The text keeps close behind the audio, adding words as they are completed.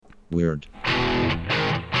Weird.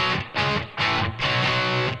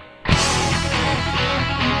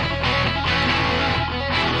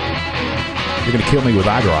 You're going to kill me with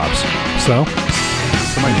eye drops. So?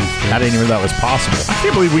 I didn't even know that was possible. I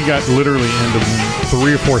can't believe we got literally into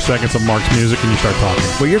 3 or 4 seconds of Mark's music and you start talking.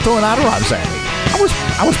 Well, you're throwing eye drops at me.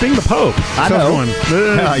 I was being the Pope. I So know. I was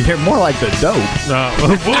going, You're more like the dope.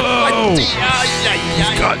 whoa!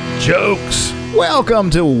 He's got jokes. Welcome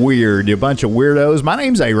to Weird, you bunch of weirdos. My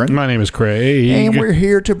name's Aaron. My name is Craig. And we're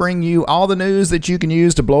here to bring you all the news that you can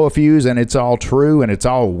use to blow a fuse, and it's all true, and it's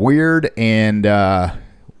all weird, and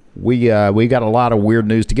we got a lot of weird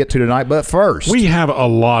news to get to tonight, but first... We have a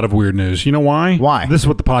lot of weird news. You know why? Why? This is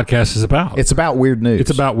what the podcast is about. It's about weird news. It's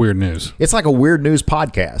about weird news. It's like a weird news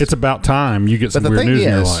podcast. It's about time you get some but the weird thing news is,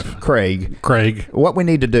 in your life. Craig, what we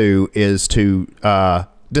need to do is to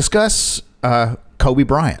discuss Kobe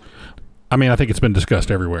Bryant. I mean, I think it's been discussed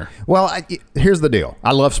everywhere. Well, here's the deal.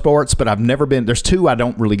 I love sports, but I've never been... There's two I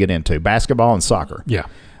don't really get into, basketball and soccer. Yeah.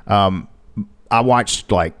 I watched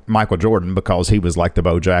like Michael Jordan because he was like the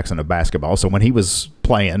Bo Jackson of basketball. So when he was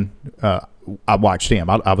playing, I watched him.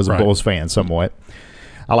 I was a Bulls fan somewhat.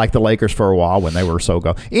 I liked the Lakers for a while when they were so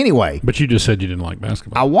good. Anyway. But you just said you didn't like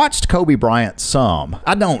basketball. I watched Kobe Bryant some.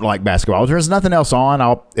 I don't like basketball. If there's nothing else on,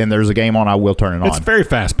 and there's a game on, I will turn it on. It's very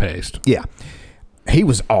fast-paced. Yeah. He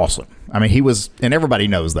was awesome. I mean, he was, and everybody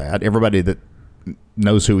knows that. Everybody that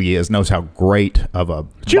knows who he is knows how great of a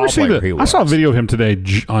Did you ball ever see player he was. I saw a video of him today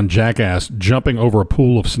on Jackass jumping over a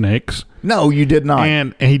pool of snakes. No, you did not.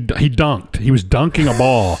 And he dunked. He was dunking a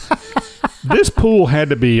ball. This pool had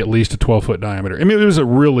to be at least a 12-foot diameter. I mean, it was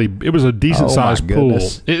a decent-sized pool.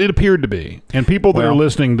 It appeared to be. And people that are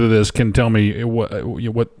listening to this can tell me what.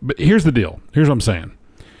 But here's the deal. Here's what I'm saying.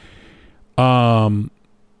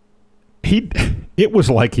 It was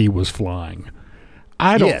like he was flying.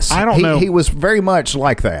 I don't know. He was very much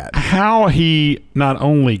like that. How he not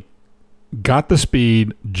only got the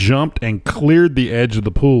speed, jumped, and cleared the edge of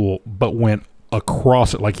the pool, but went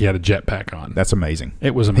across it like he had a jetpack on. That's amazing.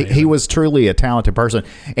 It was amazing. He was truly a talented person.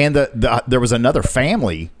 And there was another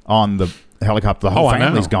family on the helicopter. The whole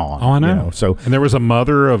family's gone. Oh, I know. You know, so, and there was a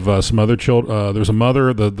mother of some other children. There was a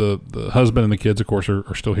mother. The husband and the kids, of course,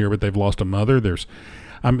 are still here, but they've lost a mother. There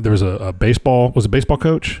was a baseball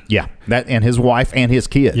coach. Yeah, that and his wife and his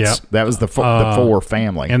kids. Yeah, that was the four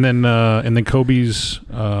family. And then Kobe's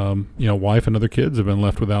wife and other kids have been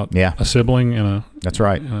left without a sibling and a. That's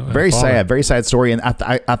right. Very sad story. And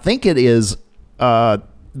I think it is. The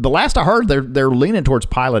last I heard, they're leaning towards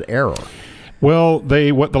pilot error. Well,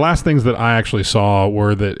 the last things that I actually saw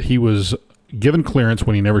were that he was given clearance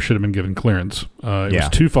when he never should have been given clearance. It was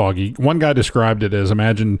too foggy. One guy described it as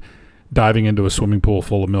imagine diving into a swimming pool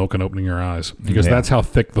full of milk and opening your eyes, because that's how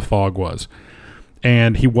thick the fog was.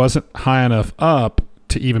 And he wasn't high enough up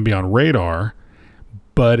to even be on radar,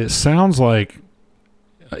 but it sounds like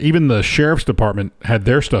even the sheriff's department had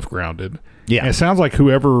their stuff grounded. Yeah. And it sounds like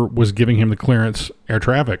whoever was giving him the clearance, air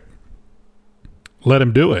traffic, let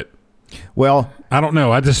him do it. Well, I don't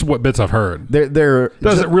know. Just what bits I've heard.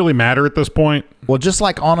 Does it really matter at this point? Well, just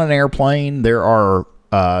like on an airplane, there are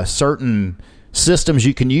certain systems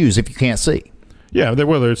you can use if you can't see. Yeah,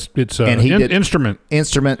 whether it's instrument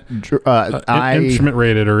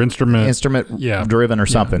rated or instrument driven or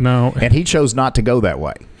something. No, and he chose not to go that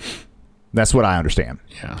way. That's what I understand.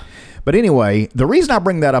 Yeah, but anyway, the reason I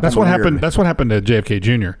bring that up, that's what happened. That's what happened to JFK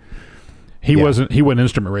Jr. He wasn't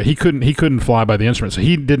instrument rated. He couldn't fly by the instrument, so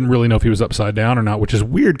he didn't really know if he was upside down or not, which is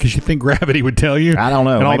weird because you think gravity would tell you. I don't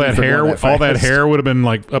know. And all that hair would have been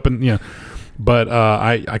like up and But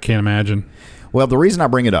I can't imagine. Well, the reason I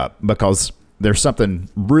bring it up, because there's something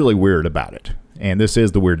really weird about it, and this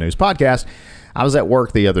is the Weird News Podcast. I was at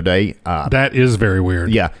work the other day. That is very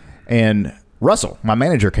weird. Yeah, and Russell, my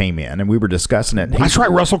manager, came in, and we were discussing it. That's right,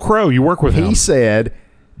 Russell Crowe. You work with him. He said,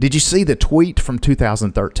 did you see the tweet from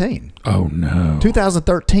 2013? Oh, no.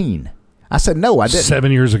 2013. I said, no, I didn't.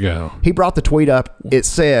 7 years ago. He brought the tweet up. It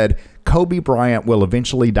said, Kobe Bryant will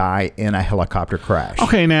eventually die in a helicopter crash.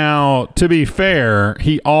 Okay, now, to be fair,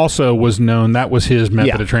 he also was known that was his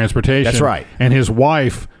method of transportation. That's right. And his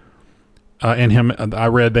wife and him, I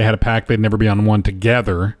read they had a pact they'd never be on one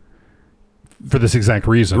together for this exact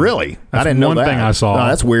reason. Really? That's I didn't know that. One thing I saw. No,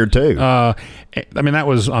 that's weird, too. I mean, that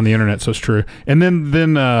was on the internet, so it's true. And then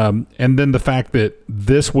the fact that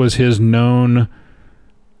this was his known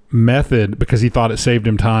method because he thought it saved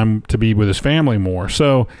him time to be with his family more.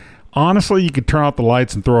 So honestly, you could turn out the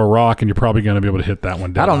lights and throw a rock and you're probably going to be able to hit that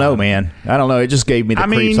one down. I don't know, man. I don't know. It just gave me the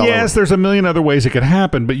creeps all over. There's a million other ways it could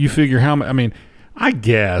happen, but you figure I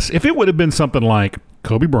guess if it would have been something like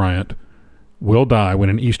Kobe Bryant will die when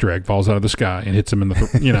an Easter egg falls out of the sky and hits him in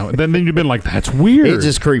the, then you've been like, that's weird. It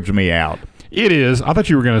just creeped me out. It is. I thought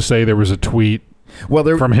you were going to say there was a tweet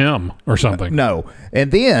from him or something. No.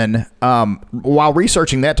 And then while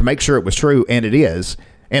researching that to make sure it was true, and it is,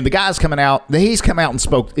 and the guy's coming out, he's come out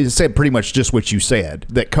and said pretty much just what you said,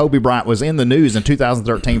 that Kobe Bryant was in the news in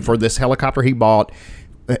 2013 for this helicopter he bought,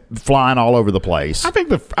 flying all over the place. I think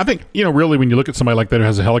really when you look at somebody like that who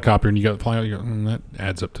has a helicopter and you got to fly, you go, that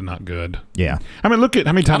adds up to not good. Yeah. I mean, look at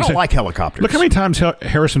how many times I don't like helicopters. Look how many times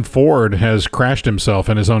Harrison Ford has crashed himself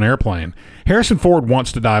in his own airplane. Harrison Ford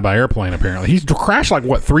wants to die by airplane, apparently. He's crashed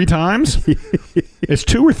 3 times? It's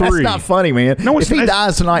 2 or 3. That's not funny, man. No, if he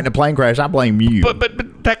dies tonight in a plane crash, I blame you.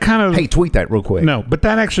 But that kind of... Hey, tweet that real quick. No, but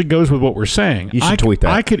that actually goes with what we're saying. You should tweet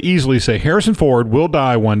that. I could easily say Harrison Ford will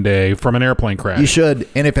die one day from an airplane crash. You should.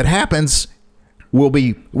 And if it happens,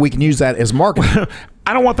 we can use that as marketing.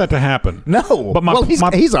 I don't want that to happen. No. But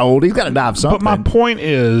he's old. He's got to die of something. But my point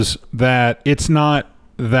is that it's not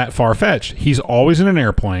that far-fetched. He's always in an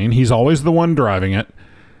airplane. He's always the one driving it,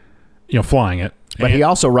 flying it. But he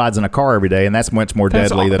also rides in a car every day, and that's much more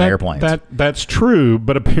deadly than airplanes. That's true,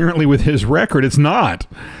 but apparently with his record, it's not.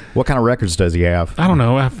 What kind of records does he have? I don't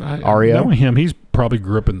know. REO? Knowing him, he's probably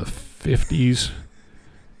grew up in the 50s.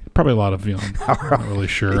 Probably a lot of, I'm not really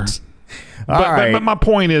sure. But my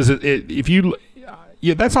point is,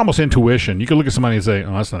 that's almost intuition. You can look at somebody and say,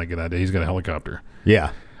 oh, that's not a good idea. He's got a helicopter.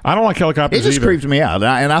 Yeah. I don't like helicopters either. It just creeped me out,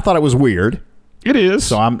 and I thought it was weird. It is.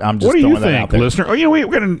 So I'm just what do you throwing that out think, there. listener? Oh, we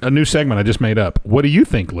got a new segment I just made up. What do you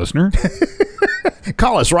think, listener?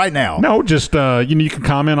 Call us right now. No, just you can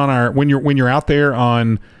comment on our when you're out there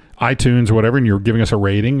on iTunes or whatever, and you're giving us a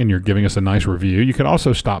rating and you're giving us a nice review. You can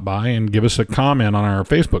also stop by and give us a comment on our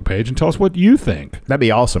Facebook page and tell us what you think. That'd be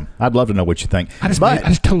awesome. I'd love to know what you think. I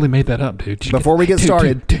just totally made that up, dude. Before we get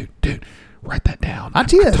started, dude, write that down. I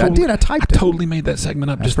typed it. I totally made that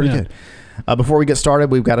segment up. That's just pretty then. good. Before we get started,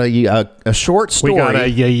 we've got a short story.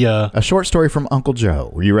 A short story from Uncle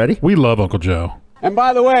Joe. Are you ready? We love Uncle Joe. And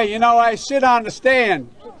by the way, I sit on the stand,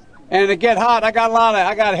 and it get hot. I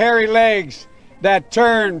got hairy legs that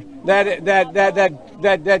turn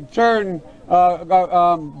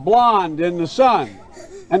blonde in the sun.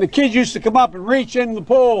 And the kids used to come up and reach in the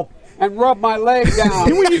pool and rub my leg down.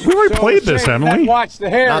 we already played this, Emily. Watch the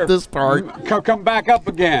hair. Not this part. Come back up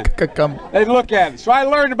again. Come. They look at it. So I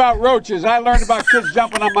learned about roaches. I learned about kids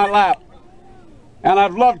jumping on my lap. And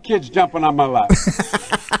I've loved kids jumping on my lap.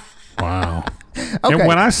 Wow. Okay. And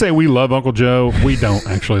when I say we love Uncle Joe, we don't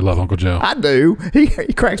actually love Uncle Joe. I do. He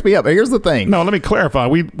cracks me up. Here's the thing. No, let me clarify.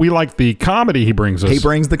 We like the comedy he brings us. He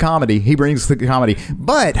brings the comedy.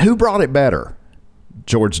 But who brought it better?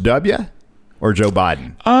 George W. or Joe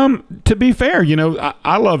Biden? To be fair,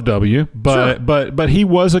 I love W, but Sure. but he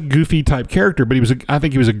was a goofy type character, but I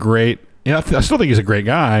think he was a great. I still think he's a great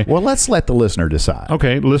guy. Well, let's let the listener decide.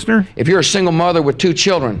 Okay, listener. If you're a single mother with 2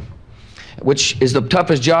 children, which is the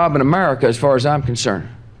toughest job in America as far as I'm concerned,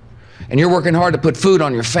 and you're working hard to put food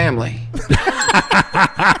on your family.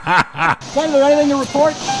 Senator, anything to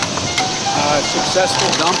report? Successful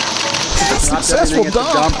dump. Successful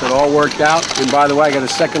dump. It all worked out. And by the way, I got a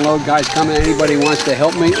second load. Guys coming. Anybody wants to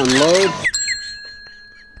help me unload?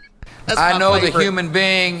 I know the human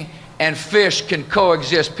being and fish can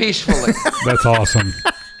coexist peacefully. That's awesome.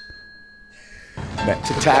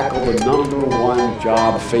 To tackle the #1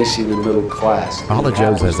 job facing the middle class. All the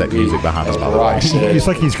Joes has that music behind us, by the way. He's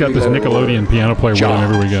like he's got this Nickelodeon piano player with him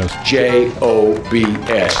everywhere he goes.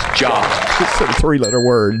 J-O-B-S. Job. It's a 3-letter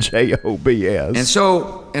word. J-O-B-S. And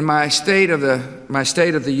so, in my speech to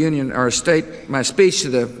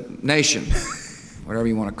the nation, whatever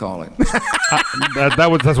you want to call it.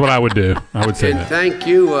 That's what I would do. I would say And that. thank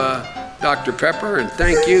you, Dr. Pepper, and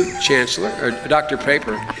thank you, Chancellor, or Dr.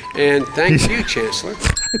 Paper, and thank you, Chancellor.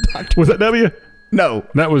 Was that W? No.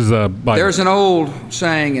 That was Biden. There's an old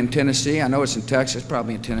saying in Tennessee. I know it's in Texas,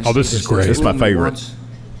 probably in Tennessee. Oh, this is great. This is my Fool me favorite. once,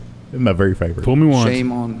 This is my very favorite. Fool me once.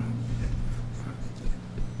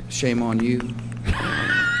 Shame on you.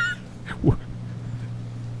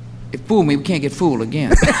 If fool me, we can't get fooled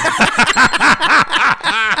again.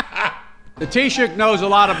 The Taoiseach knows a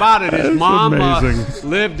lot about it. His That's mom amazing.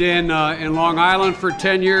 lived in Long Island for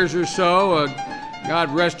 10 years or so. God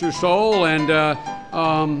rest her soul. And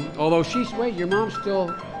although your mom's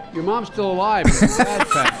still alive.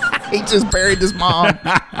 He just buried his mom.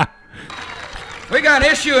 We got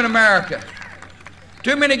an issue in America.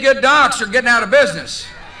 Too many good docs are getting out of business.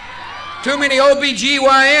 Too many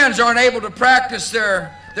OBGYNs aren't able to practice their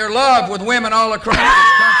love with women all across this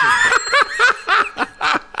country.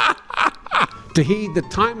 To heed the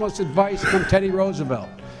timeless advice from Teddy Roosevelt,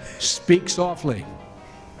 speak softly,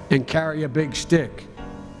 and carry a big stick.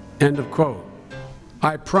 End of quote.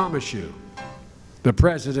 I promise you, the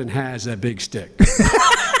president has a big stick.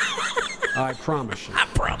 I promise you. I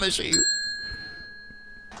promise you.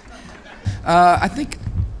 I think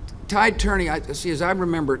tide turning, as I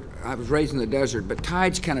remember, I was raised in the desert, but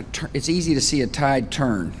tides kind of turn. It's easy to see a tide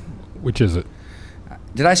turn. Which is it?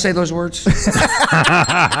 Did I say those words?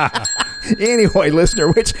 Anyway,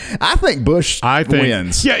 listener, which I think Bush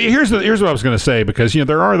wins. Yeah, here's what I was going to say, because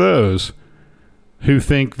there are those who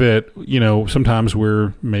think that sometimes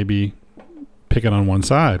we're maybe picking on one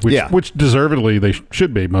side, which deservedly they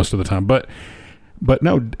should be most of the time. But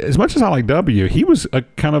no, as much as I like W, he was a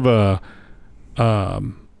kind of a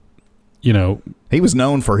he was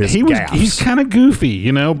known for his gaffes. He's kind of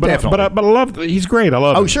goofy, but I love. He's great. I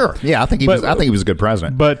love him. Oh, sure. Yeah, I think he was a good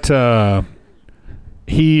president. But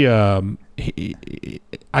he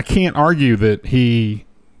I can't argue that he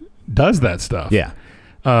does that stuff. Yeah.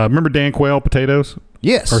 Remember Dan Quayle potatoes?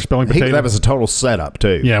 Yes. Or spelling potato? That was a total setup,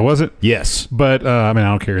 too. Yeah, was it? Yes. But, I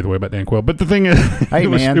don't care either way about Dan Quayle. But the thing is, hey,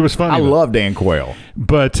 it was funny. I love Dan Quayle.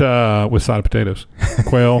 But with side of potatoes.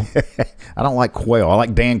 Quayle. I don't like Quayle. I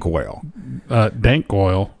like Dan Quayle. Dan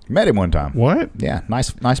Quayle. Met him one time. What? Yeah,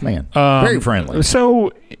 nice man. Very friendly.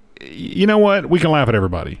 So, you know what? We can laugh at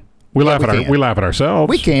everybody. We laugh at ourselves.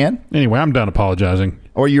 We can. Anyway, I'm done apologizing.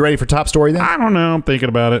 Are you ready for top story then? I don't know. I'm thinking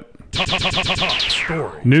about it. Top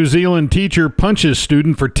story. New Zealand teacher punches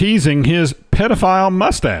student for teasing his pedophile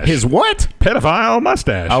mustache. His what? Pedophile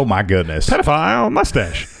mustache. Oh, my goodness. Pedophile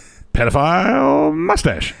mustache. Pedophile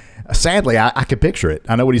mustache. Sadly, I could picture it.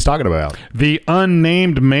 I know what he's talking about. The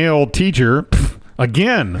unnamed male teacher,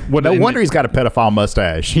 again. No wonder he's got a pedophile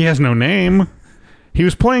mustache. He has no name. He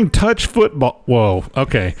was playing touch football. Whoa,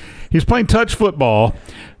 okay. He was playing touch football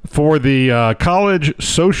for the college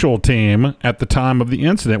social team at the time of the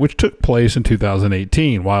incident, which took place in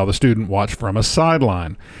 2018, while the student watched from a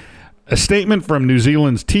sideline. A statement from New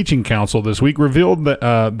Zealand's teaching council this week revealed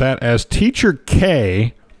that as Teacher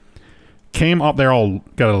K came up, they all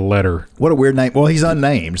got a letter. What a weird name. Well, he's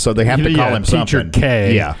unnamed, so they have to call him Teacher something.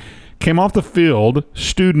 K. Yeah. Came off the field,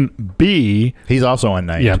 student B. He's also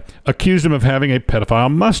unnamed. Yeah, accused him of having a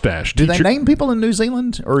pedophile mustache. Do they name people in New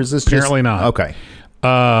Zealand, or is this apparently not? Okay.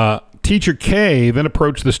 Teacher K then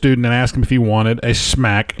approached the student and asked him if he wanted a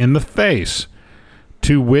smack in the face,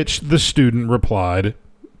 to which the student replied,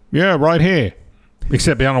 "Yeah, right here."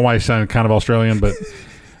 Except I don't know why he sounded kind of Australian, but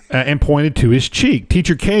and pointed to his cheek.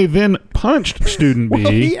 Teacher K then punched student B.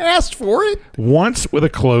 Well, he asked for it. Once with a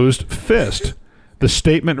closed fist. The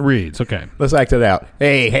statement reads, okay. Let's act it out.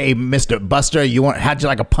 Hey, Mr. Buster, how'd you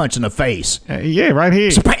like a punch in the face? Yeah, right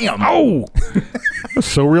here. Spam! Oh! That's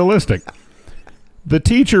so realistic. The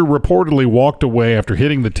teacher reportedly walked away after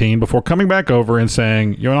hitting the teen before coming back over and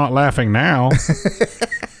saying, "You're not laughing now."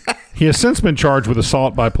 He has since been charged with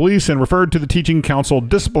assault by police and referred to the teaching council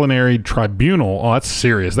disciplinary tribunal. Oh, that's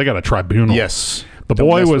serious. They got a tribunal. Yes. The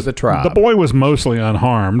boy was mostly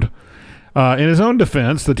unharmed. In his own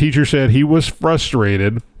defense, the teacher said he was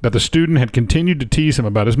frustrated that the student had continued to tease him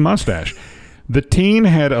about his mustache. The teen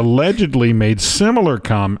had allegedly made a similar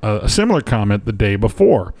comment the day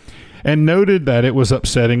before and noted that it was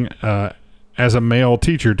upsetting as a male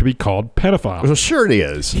teacher to be called pedophile. Well, sure it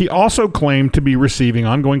is. He also claimed to be receiving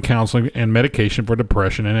ongoing counseling and medication for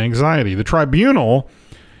depression and anxiety. The tribunal,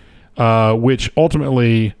 which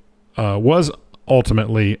ultimately was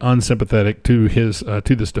unsympathetic to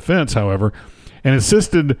this defense, however, and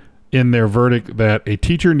insisted in their verdict that a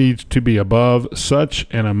teacher needs to be above such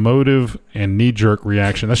an emotive and knee-jerk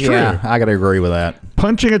reaction. That's true. Yeah, I got to agree with that.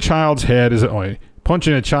 Punching a child's head is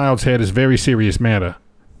a very serious matter.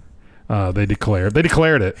 They declared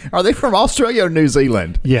it. Are they from Australia or New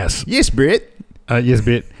Zealand? Yes. Yes, Britt. Yes,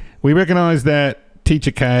 Britt. We recognize that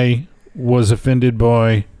Teacher K was offended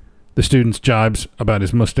by the student's jibes about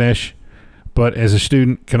his mustache. But just as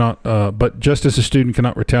a student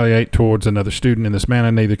cannot retaliate towards another student in this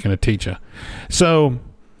manner, neither can a teacher. So,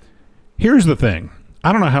 here's the thing.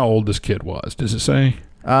 I don't know how old this kid was. Does it say?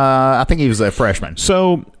 I think he was a freshman.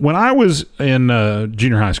 So, when I was in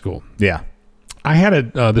junior high school, yeah, I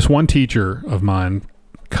had this one teacher of mine,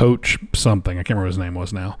 Coach something. I can't remember what his name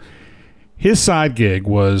was now. His side gig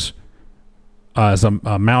was as a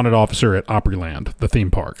mounted officer at Opryland, the theme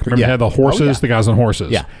park. Remember, they had the horses, the guys on horses.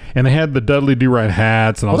 Yeah. And they had the Dudley Do-Right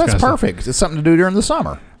hats and all that kind of stuff. Well, that's perfect. It's something to do during the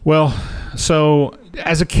summer. Well, so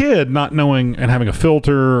as a kid, not knowing and having a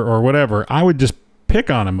filter or whatever, I would just pick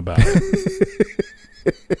on him about it.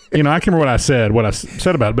 I can't remember what I said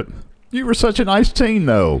about it, but you were such a nice teen,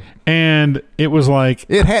 though. And it was like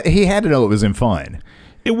he had to know it was in fun.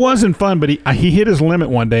 It wasn't fun, but he hit his limit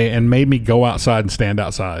one day and made me go outside and stand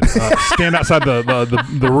outside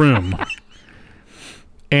the room.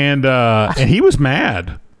 And he was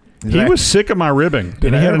mad. He was sick of my ribbing,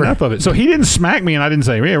 and he had enough of it. So he didn't smack me, and I didn't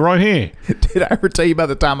say, "Yeah, right here." Did I ever tell you about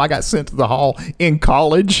the time I got sent to the hall in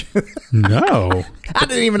college? No. I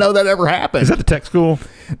didn't even know that ever happened. Is that the tech school?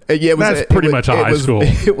 Yeah, that's pretty much a high school.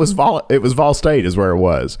 It was Vol State is where it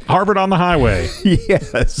was. Harvard on the Highway.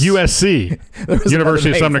 Yes. USC.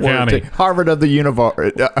 University of Sumner County. Harvard of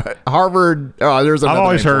the Harvard. There's another. I've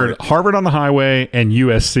always heard Harvard on the Highway and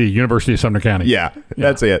USC, University of Sumner County. Yeah,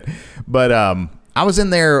 that's it. But I was in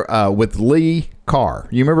there with Lee Carr.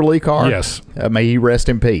 You remember Lee Carr? Yes. May he rest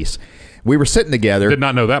in peace. We were sitting together. Did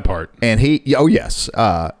not know that part. And he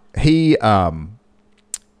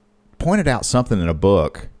pointed out something in a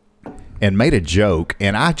book and made a joke,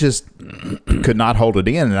 and I just could not hold it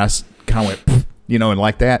in, and I kind of went, and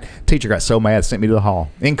like that. Teacher got so mad, sent me to the hall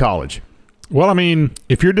in college. Well, I mean,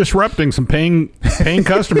 if you're disrupting some paying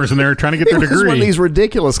customers in there trying to get their degree. It was one of these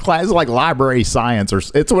ridiculous classes like library science, or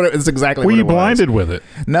it's exactly what it was. Were you blinded with it?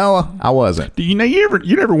 No, I wasn't. You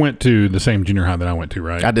never went to the same junior high that I went to,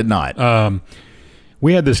 right? I did not.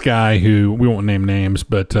 We had this guy who, we won't name names,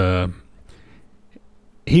 but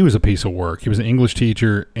he was a piece of work. He was an English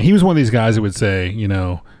teacher, and he was one of these guys that would say,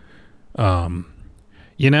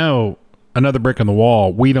 another brick in the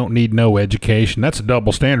wall, we don't need no education. That's a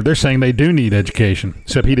double standard. They're saying they do need education.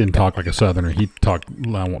 Except he didn't talk like a Southerner. He talked,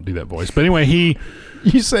 I won't do that voice. But anyway,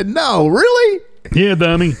 You said, no, really? Yeah,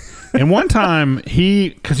 dummy. And one time,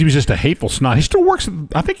 because he was just a hateful snot, he still works,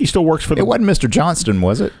 I think he still works for It wasn't Mr. Johnston,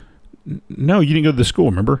 was it? No, you didn't go to the school,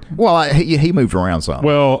 remember? Well, he moved around some.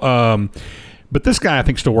 Well, but this guy, I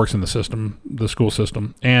think, still works in the school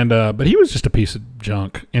system. And but he was just a piece of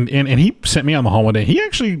junk. And he sent me on the hall one day. He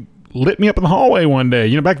actually lit me up in the hallway one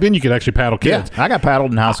day. Back then you could actually paddle kids. Yeah, I got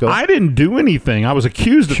paddled in high school. I didn't do anything. I was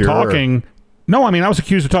accused of talking. No, I was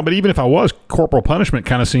accused of talking, but even if I was, corporal punishment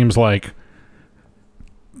kind of seems like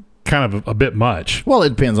kind of a bit much. Well,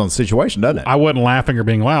 it depends on the situation, doesn't it? I wasn't laughing or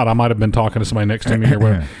being loud. I might have been talking to somebody next to me or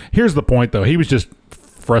whatever. Here's the point, though. He was just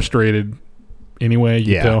frustrated anyway,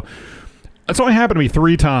 you can tell. It's only happened to me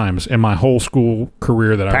 3 times in my whole school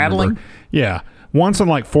career that I remember. Yeah. Once in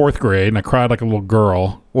like 4th grade, and I cried like a little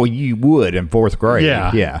girl. Well, you would in 4th grade.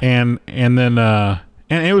 Yeah. And then and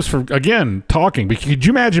it was for, again, talking. But could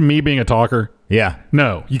you imagine me being a talker? Yeah.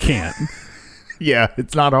 No, you can't. Yeah,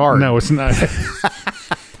 it's not hard. No, it's not.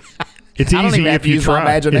 It's easy if you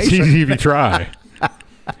try. It's easy if you try.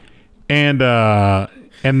 And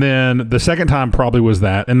then the second time probably was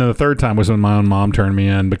that. And then the third time was when my own mom turned me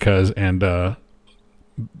in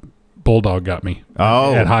Bulldog got me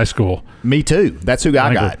at high school. Me too. That's who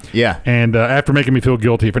I got. Yeah. And after making me feel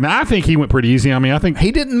guilty. Now, I think he went pretty easy on me. I think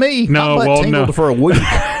he didn't me. No, my butt tingled for a week.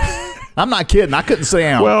 I'm not kidding. I couldn't sit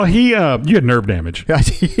down. Well, you had nerve damage.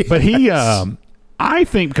 Yes. But I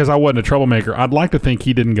think because I wasn't a troublemaker, I'd like to think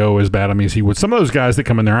he didn't go as bad on me as he would. Some of those guys that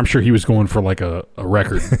come in there, I'm sure he was going for like a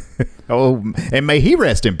record. Oh, and may he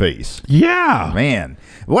rest in peace. Yeah. Man,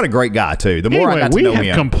 what a great guy, too. The more I got to know him. We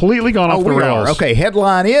have completely gone off the rails. Okay,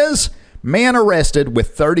 headline is, man arrested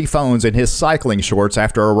with 30 phones in his cycling shorts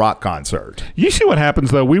after a rock concert. You see what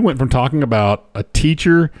happens, though? We went from talking about a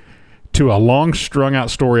teacher to a long,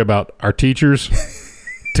 strung-out story about our teachers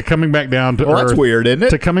to coming back down to earth. That's weird, isn't it?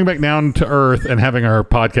 To coming back down to earth and having our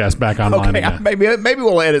podcast back online again. Maybe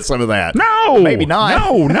we'll edit some of that. No! Maybe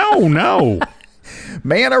not. No.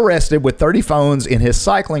 Man arrested with 30 phones in his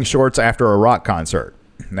cycling shorts after a rock concert.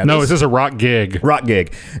 Now, is this a rock gig? Rock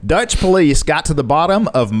gig. Dutch police got to the bottom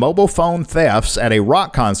of mobile phone thefts at a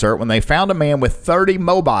rock concert when they found a man with 30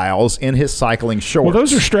 mobiles in his cycling shorts. Well,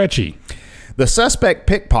 those are stretchy. The suspect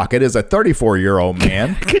pickpocket is a 34-year-old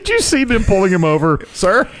man. Could you see them pulling him over?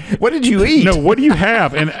 Sir, what did you eat? No, what do you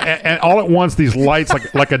have? And all at once, these lights,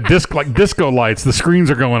 like disco lights, the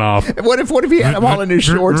screens are going off. What if he had them all in his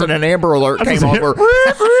shorts and an Amber Alert came over?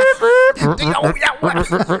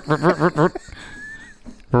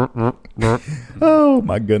 Oh,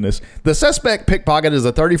 my goodness. The suspect pickpocket is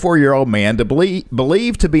a 34-year-old man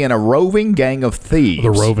believed to be in a roving gang of thieves.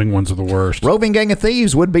 The roving ones are the worst. Roving gang of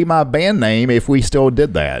thieves would be my band name if we still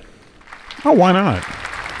did that. Oh, why not?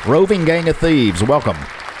 Roving gang of thieves. Welcome.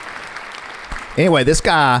 Anyway, this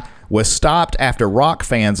guy was stopped after rock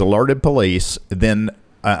fans alerted police. Then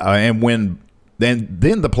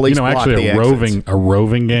the police blocked the exits. A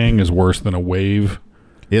roving gang is worse than a wave.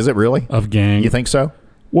 Is it really? Of gang. You think so?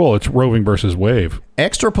 Well, it's roving versus wave.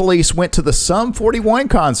 Extra police went to the Sum 41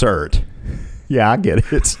 concert. Yeah, I get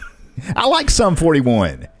it. I like Sum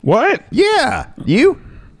 41. What? Yeah. You?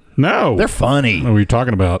 No. They're funny. What are you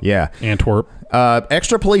talking about? Yeah. Antwerp.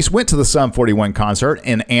 Extra police went to the Sum 41 concert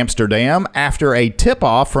in Amsterdam after a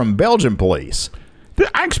tip-off from Belgian police.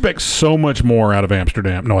 I expect so much more out of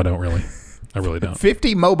Amsterdam. No, I don't really. I really don't.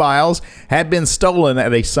 50 mobiles had been stolen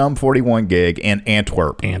at a Sum 41 gig in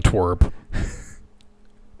Antwerp. Antwerp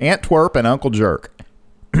and Uncle Jerk.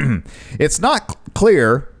 It's not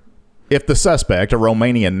clear if the suspect, a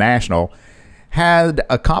Romanian national, had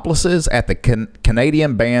accomplices at the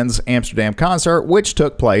Canadian band's Amsterdam concert, which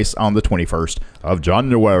took place on the 21st of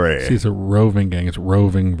January. See, it's a roving gang. It's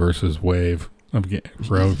roving versus wave.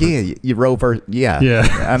 Rover. Yeah, you rover. Yeah.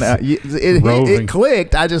 Yeah. And, it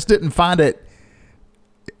clicked. I just didn't find it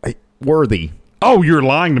worthy. Oh, you're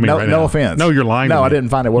lying to me right now. No offense. No, you're lying to me. No, I didn't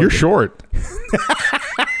find it worthy. You're short.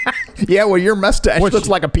 Yeah, well, your mustache looks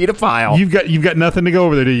like a pedophile. You've got nothing to go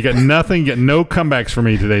over there, do you? You got nothing. You got no comebacks for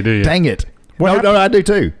me today, do you? Dang it. No, I do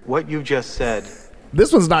too. What you just said.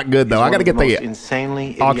 This one's not good, though. I got to get the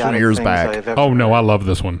insanely auctioneers back. Oh, no, I love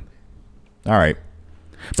this one. All right.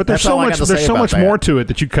 But there's so much more to it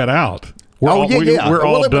that you cut out. We're all it dumber.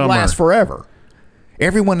 would last forever.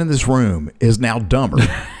 Everyone in this room is now dumber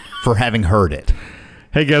for having heard it.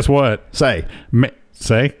 Hey, guess what? Say.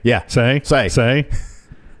 Say? Yeah. Say.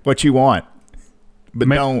 What you want. But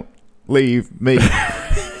don't leave me.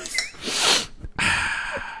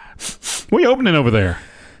 What are you opening over there?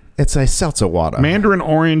 It's a seltzer water. Mandarin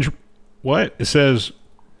orange. What? It says...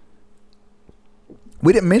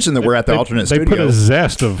 We didn't mention that we're at the alternate studio. They put a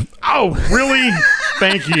zest of... Oh, really?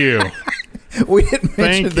 Thank you. We didn't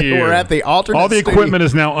mention that we're at the alternate studio. All the equipment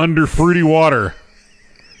is now under Fruity Water.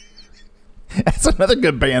 That's another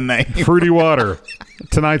good band name. Fruity Water.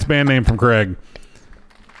 Tonight's band name from Craig.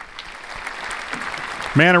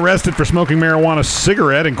 Man arrested for smoking marijuana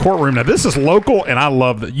cigarette in courtroom. Now, this is local, and I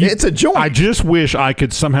love that. It's a joint. I just wish I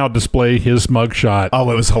could somehow display his mugshot.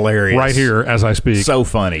 Oh, it was hilarious. Right here as I speak. So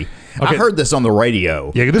funny. Okay. I heard this on the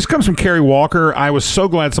radio. Yeah, this comes from Kerry Walker. I was so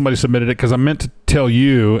glad somebody submitted it because I meant to tell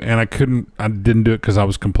you, and I didn't do it because I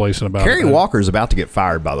was complacent about it. Kerry Walker is about to get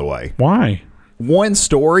fired, by the way. Why? One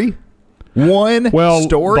story.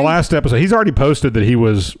 The last episode. He's already posted that he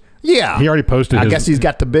was... Yeah. He already posted I guess he's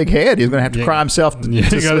got the big head. He's going to have to cry himself to he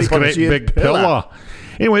got sleep his on great his big pillow.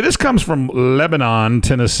 Anyway, this comes from Lebanon,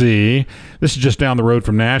 Tennessee. This is just down the road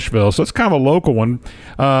from Nashville, so it's kind of a local one.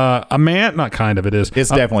 A man, not kind of, it is.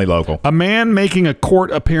 It's definitely local. A man making a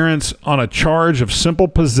court appearance on a charge of simple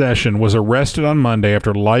possession was arrested on Monday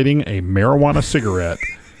after lighting a marijuana cigarette.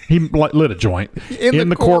 He lit a joint in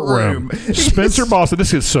the courtroom. Spencer Boston,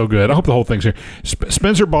 this is so good. I hope the whole thing's here.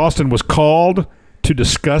 Spencer Boston was called to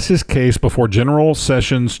discuss his case before General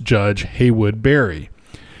Sessions Judge Haywood Berry.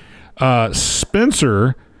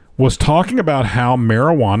 Spencer was talking about how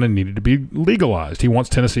marijuana needed to be legalized. He wants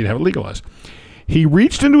Tennessee to have it legalized. He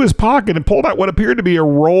reached into his pocket and pulled out what appeared to be a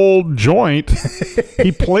rolled joint.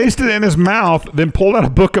 He placed it in his mouth, then pulled out a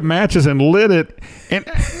book of matches and lit it. And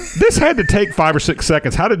this had to take 5 or 6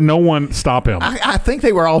 seconds. How did no one stop him? I think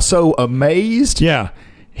they were all so amazed. Yeah.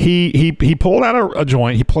 He pulled out a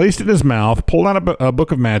joint. He placed it in his mouth, pulled out a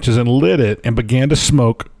book of matches and lit it and began to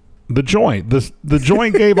smoke the joint. The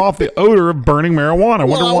joint gave off the odor of burning marijuana. I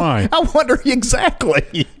wonder why. I wonder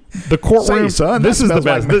exactly. The courtroom. Say, son, this is the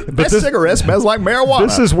best. That cigarette smells like marijuana.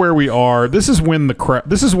 This is where we are. This is when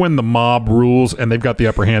the mob rules and they've got the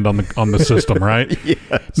upper hand on the system, right?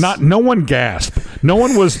 Yes. No one gasped. No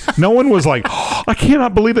one was like, oh, I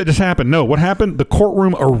cannot believe that just happened. No, what happened? The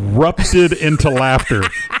courtroom erupted into laughter.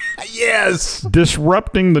 Yes.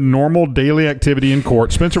 Disrupting the normal daily activity in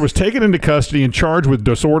court, Spencer was taken into custody and charged with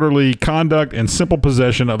disorderly conduct and simple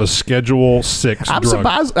possession of a Schedule 6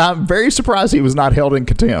 drug. I'm very surprised he was not held in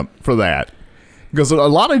contempt for that. Because a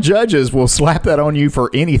lot of judges will slap that on you for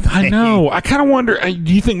anything. I know. I kind of wonder,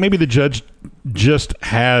 do you think maybe the judge just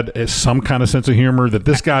had some kind of sense of humor that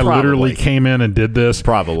this guy literally came in and did this?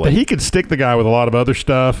 Probably. That he could stick the guy with a lot of other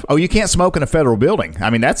stuff. Oh, you can't smoke in a federal building.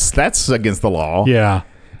 I mean, that's against the law. Yeah.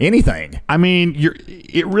 Anything. I mean,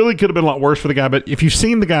 it really could have been a lot worse for the guy, but if you've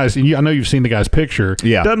seen the guy's, and I know you've seen the guy's picture,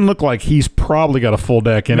 it doesn't look like he's probably got a full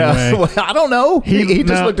deck anyway. No, I don't know. He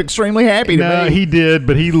just looked extremely happy to me. No, he did,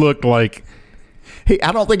 but he looked like...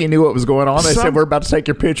 I don't think he knew what was going on. They said, we're about to take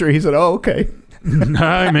your picture. He said, oh, okay.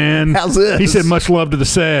 Hi, man. How's this? He said, much love to the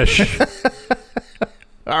sesh.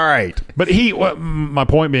 All right. But my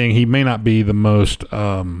point being, he may not be the most...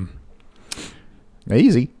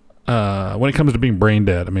 easy. When it comes to being brain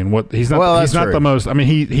dead, I mean, he's not. Well, he's not true. the most. I mean,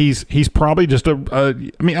 he's probably just I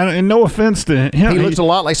mean, and no offense to him, he looks a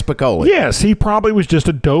lot like Spicoli. Yes, he probably was just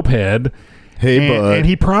a dope head. Hey, bud. And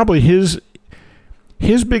he probably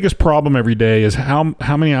his biggest problem every day is how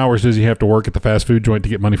many hours does he have to work at the fast food joint to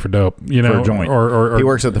get money for dope? You know, for a joint. Or he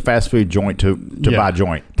works at the fast food joint to buy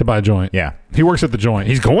joint. To buy joint. Yeah. He works at the joint.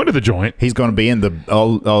 He's going to the joint. He's going to be in the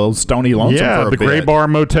old Stony Lonesome for a the bit. Gray Bar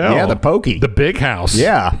Motel. Yeah, the Pokey. The big house.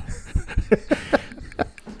 Yeah.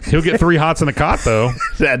 He'll get 3 hots in a cot, though.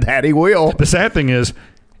 that he will. The sad thing is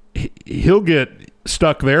he'll get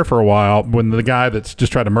stuck there for a while when the guy that's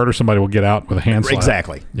just tried to murder somebody will get out with a hand slap.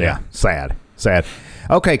 Exactly. Yeah. Sad.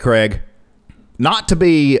 Okay, Craig. Not to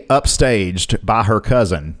be upstaged by her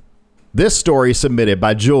cousin, this story submitted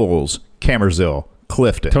by Jules Camerzil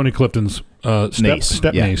Clifton. Tony Clifton's niece.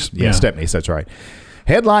 Step-niece. Yeah, step-niece, that's right.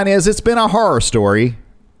 Headline is, it's been a horror story.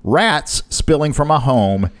 Rats spilling from a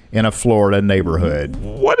home in a Florida neighborhood.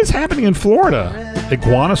 What is happening in Florida?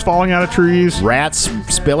 Iguanas falling out of trees? Rats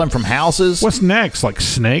spilling from houses? What's next? Like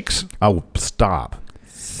snakes? Oh, stop.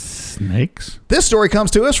 Snakes? This story comes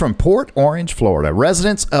to us from Port Orange, Florida.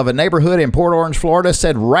 Residents of a neighborhood in Port Orange, Florida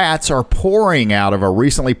said rats are pouring out of a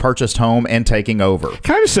recently purchased home and taking over.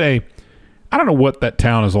 Can I just say, I don't know what that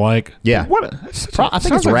town is like. Yeah. I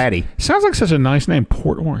think it's ratty. Sounds like such a nice name,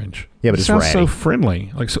 Port Orange. Yeah, but it's sounds ratty. so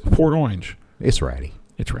friendly. Like Port Orange. It's ratty.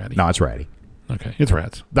 It's ratty. No, it's ratty. Okay, it's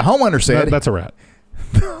rats. The homeowner said... That's a rat.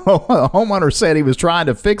 The homeowner said he was trying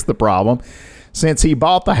to fix the problem since he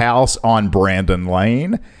bought the house on Brandon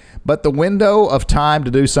Lane, but the window of time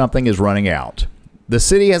to do something is running out. The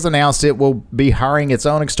city has announced it will be hiring its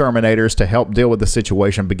own exterminators to help deal with the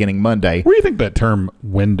situation beginning Monday. Where do you think that term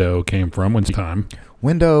window came from? When's time?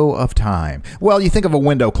 Window of time. Well, you think of a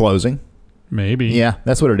window closing. Maybe. Yeah,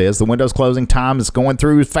 that's what it is. The window's closing. Time is going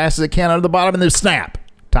through as fast as it can out of the bottom, and then snap.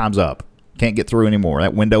 Time's up. Can't get through anymore.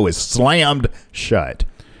 That window is slammed shut.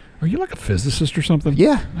 Are you like a physicist or something?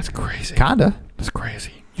 Yeah. That's crazy. Kinda. That's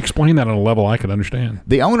crazy. You explain that on a level I could understand.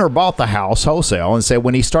 The owner bought the house wholesale and said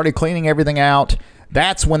when he started cleaning everything out,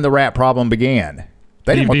 that's when the rat problem began.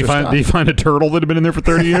 They didn't want their stuff. Did you find a turtle that had been in there for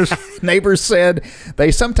 30 years? Neighbors said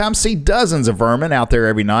they sometimes see dozens of vermin out there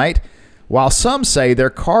every night, while some say their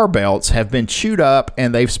car belts have been chewed up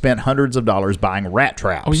and they've spent hundreds of dollars buying rat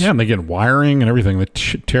traps. Oh, yeah, and they get wiring and everything. They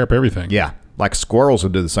tear up everything. Yeah, like squirrels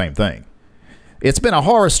would do the same thing. It's been a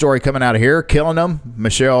horror story coming out of here, killing them,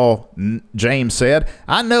 Michelle James said.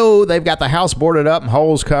 I know they've got the house boarded up and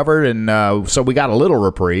holes covered, and so we got a little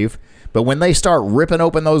reprieve. But when they start ripping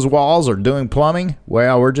open those walls or doing plumbing,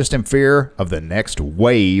 well, we're just in fear of the next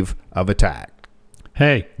wave of attack.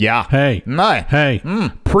 Hey. Yeah. Hey. No. Hey.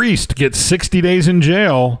 Priest gets 60 days in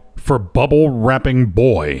jail for bubble wrapping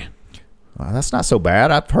boy. Well, that's not so bad.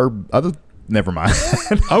 I've heard other... Never mind.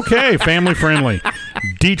 Okay, family friendly.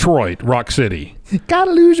 Detroit, Rock City.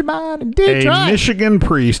 Gotta lose your mind in Detroit. A Michigan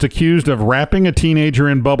priest accused of wrapping a teenager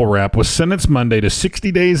in bubble wrap was sentenced Monday to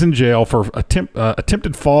 60 days in jail for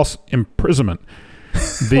attempted false imprisonment.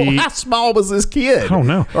 Well, how small was this kid? I don't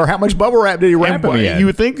know. Or how much bubble wrap did he wrap him in? You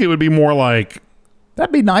would think it would be more like...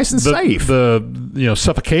 That'd be nice and safe. The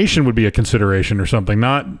suffocation would be a consideration or something,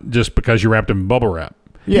 not just because you wrapped him in bubble wrap.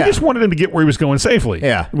 Yeah. He just wanted him to get where he was going safely.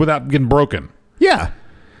 Yeah. Without getting broken. Yeah.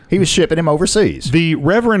 He was shipping him overseas. The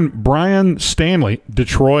Reverend Brian Stanley,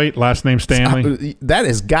 Detroit, last name Stanley. That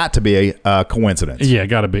has got to be a coincidence. Yeah,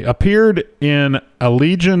 got to be. Appeared in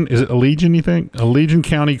Allegan, is it Allegan, you think? Allegan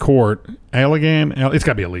County Court. Allegan? It's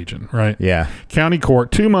got to be Allegan, right? Yeah. County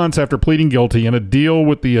Court, 2 months after pleading guilty in a deal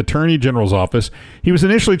with the Attorney General's office. He was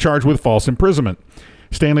initially charged with false imprisonment.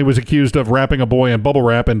 Stanley was accused of wrapping a boy in bubble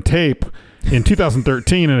wrap and tape in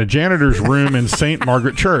 2013 in a janitor's room in St.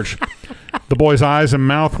 Margaret Church. The boy's eyes and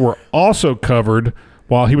mouth were also covered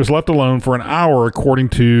while he was left alone for an hour, according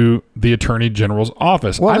to the Attorney General's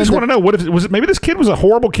office. Well, I just want to know, what if was it? Maybe this kid was a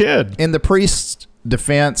horrible kid. In the priest's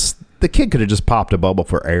defense, the kid could have just popped a bubble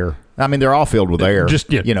for air. I mean, they're all filled with air. Just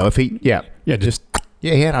if he he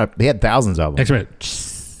had thousands of them. Next minute,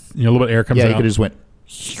 a little bit of air comes out. Yeah, he could have just went.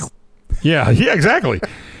 Yeah, exactly.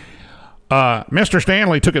 Mr.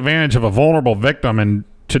 Stanley took advantage of a vulnerable victim, and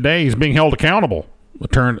today he's being held accountable.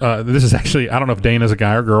 This is actually, I don't know if Dana's a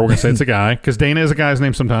guy or girl. We're going to say it's a guy, because Dana is a guy's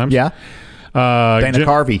name sometimes. Yeah. Dana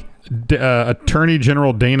Carvey. Attorney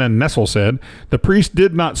General Dana Nessel said, the priest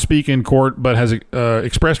did not speak in court, but has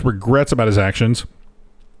expressed regrets about his actions.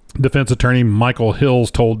 Defense attorney Michael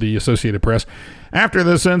Hills told the Associated Press, after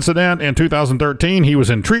this incident in 2013, he was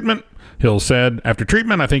in treatment. Hills said, after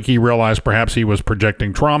treatment, I think he realized perhaps he was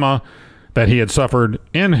projecting trauma that he had suffered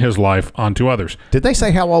in his life onto others. Did they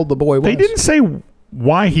say how old the boy was? They didn't say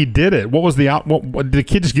why he did it. What was what did the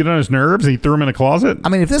kid just get on his nerves and he threw him in a closet? I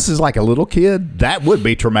mean, if this is like a little kid, that would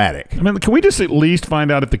be traumatic. I mean, can we just at least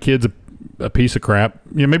find out if the kid's a piece of crap.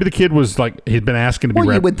 Maybe the kid was like, he'd been asking to be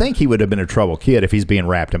wrapped. You would think he would have been a trouble kid if he's being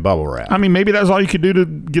wrapped in bubble wrap. I mean, maybe that was all you could do to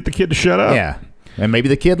get the kid to shut up. Yeah. And maybe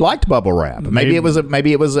the kid liked bubble wrap. Maybe it was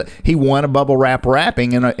he won a bubble wrap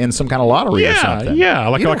wrapping in some kind of lottery or something. Yeah,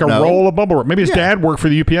 like a roll of bubble wrap. Maybe his dad worked for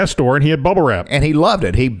the UPS store and he had bubble wrap. And he loved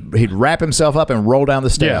it. He'd wrap himself up and roll down the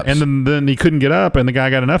steps. Yeah, and then he couldn't get up, and the guy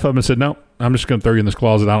got enough of him and said, "No, I'm just going to throw you in this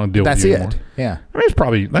closet. I don't deal with you anymore." That's it. Yeah. I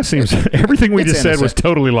mean, that seems everything we just said was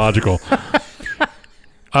totally logical.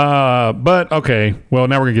 But okay, well,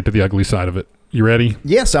 now we're going to get to the ugly side of it. You ready?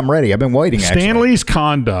 Yes, I'm ready. I've been waiting. Stanley's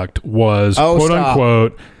conduct was quote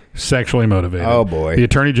unquote sexually motivated. Oh boy. The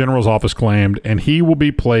Attorney General's office claimed, and he will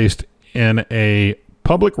be placed in a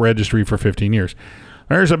public registry for 15 years.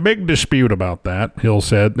 There's a big dispute about that, Hill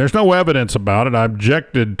said. There's no evidence about it. I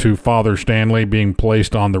objected to Father Stanley being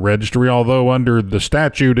placed on the registry, although under the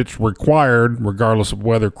statute it's required, regardless of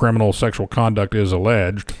whether criminal sexual conduct is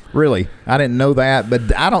alleged. Really? I didn't know that,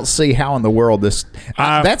 but I don't see how in the world this...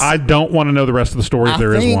 I don't want to know the rest of the story if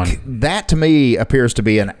there is one. That, to me, appears to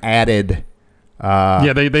be an added...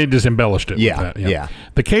 they just embellished it with that. Yeah.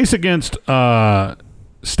 The case against...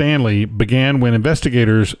 Stanley began when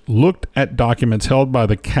investigators looked at documents held by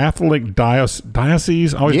the Catholic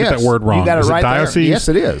diocese. I always get that word wrong. You got it right diocese? there. Yes,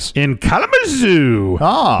 it is. In Kalamazoo.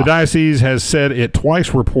 The diocese has said it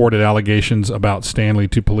twice reported allegations about Stanley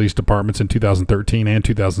to police departments in 2013 and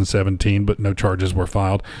 2017, but no charges were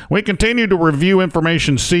filed. We continue to review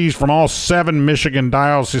information seized from all 7 Michigan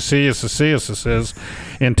dioceses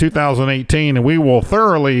in 2018, and we will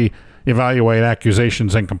thoroughly evaluate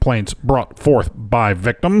accusations and complaints brought forth by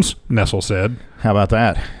victims, Nessel said. How about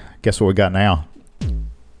that? Guess what we got now?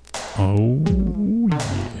 Oh,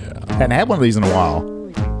 yeah. Hadn't had one of these in a while.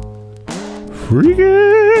 Freaky!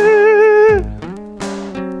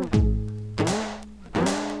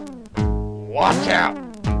 Watch out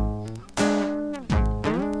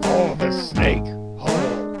for the snake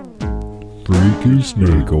hole. Freaky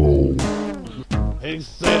snake hole. He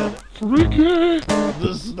said, Freaky,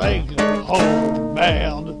 the snake hole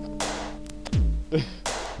man.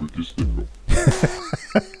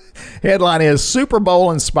 Headline is Super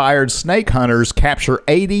Bowl inspired snake hunters capture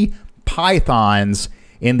 80 pythons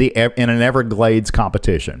in an Everglades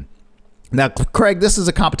competition. Now, Craig, this is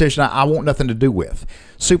a competition I want nothing to do with.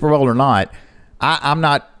 Super Bowl or not, I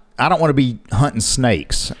don't want to be hunting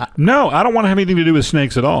snakes. No, I don't want to have anything to do with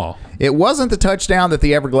snakes at all. It wasn't the touchdown that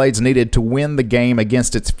the Everglades needed to win the game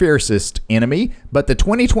against its fiercest enemy, but the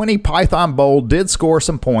 2020 Python Bowl did score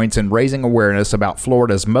some points in raising awareness about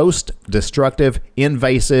Florida's most destructive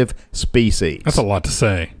invasive species. That's a lot to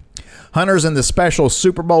say. Hunters in the special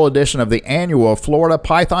Super Bowl edition of the annual Florida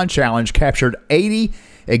Python Challenge captured 80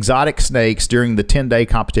 exotic snakes during the 10-day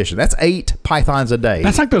competition. That's 8 pythons a day.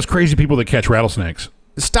 That's like those crazy people that catch rattlesnakes.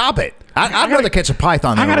 Stop it. I'd rather catch a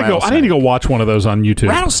python than a rattlesnake. I need to go watch one of those on YouTube.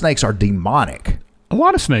 Rattlesnakes are demonic. A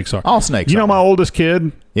lot of snakes are. All snakes You know, are. my oldest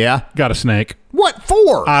kid Yeah? got a snake. What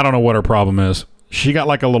for? I don't know what her problem is. She got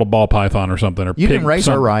like a little ball python or something. Or You didn't raise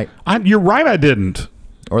her right. You're right, I didn't.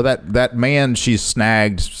 Or that man she's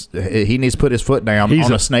snagged, he needs to put his foot down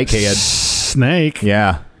on a snake head. Snake.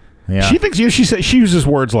 Yeah. She thinks, she uses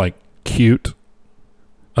words like cute,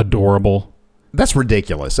 adorable. That's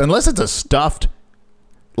ridiculous. Unless it's a stuffed,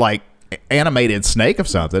 like, animated snake of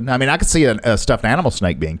something. I mean, I could see a stuffed animal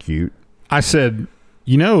snake being cute. I said,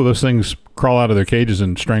 those things crawl out of their cages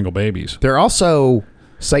and strangle babies. They're also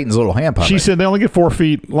Satan's little hand puppet. She said they only get 4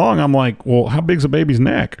 feet long. I'm like, well, how big's a baby's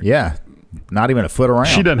neck? Yeah. Not even a foot around.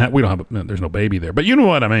 She doesn't have, there's no baby there. But you know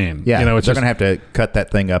what I mean. Yeah. It's they're going to have to cut that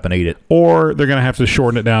thing up and eat it. Or they're going to have to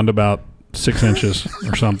shorten it down to about 6 inches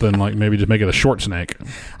or something, like maybe just make it a short snake.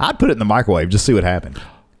 I'd put it in the microwave, just see what happened.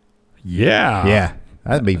 Yeah. Yeah.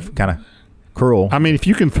 That'd be kind of cruel. I mean, if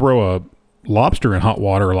you can throw a lobster in hot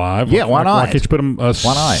water alive, yeah, why not? Why can't you put a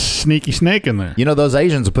sneaky snake in there? You know, those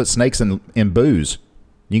Asians will put snakes in booze.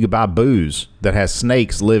 You can buy booze that has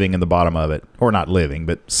snakes living in the bottom of it. Or not living,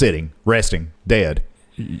 but sitting, resting, dead.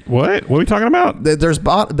 What? What are we talking about?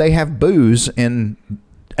 They have booze in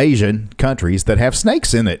Asian countries that have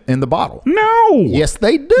snakes in it in the bottle. No. Yes,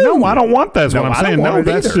 they do. No, I don't want that. That's what I'm saying. No,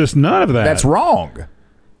 that's just none of that. That's wrong.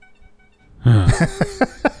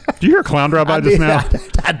 Did you hear a clown drop by just now?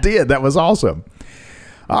 I did. That was awesome.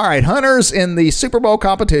 All right, hunters in the Super Bowl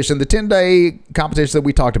competition, the 10-day competition that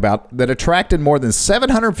we talked about, that attracted more than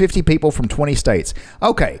 750 people from 20 states.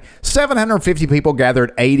 Okay, 750 people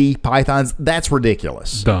gathered 80 pythons. That's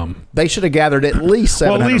ridiculous. Dumb. They should have gathered at least 750.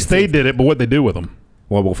 Well, at least they did it, but what'd they do with them?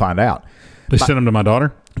 Well, we'll find out. They sent them to my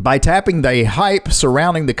daughter? By tapping the hype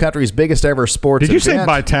surrounding the country's biggest ever sports event. Did you say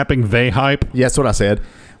by tapping they hype? Yes, that's what I said.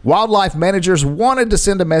 Wildlife managers wanted to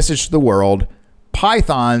send a message to the world.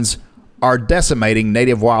 Pythons are decimating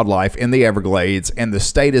native wildlife in the Everglades, and the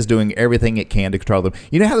state is doing everything it can to control them.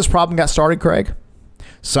 You know how this problem got started, Craig?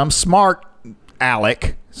 Some smart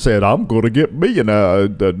Alec said, I'm going to get me a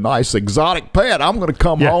nice exotic pet. I'm going to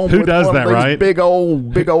come home who with does one that, of these right? big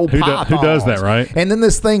old pythons. Who does that, right? And then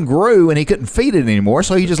this thing grew, and he couldn't feed it anymore,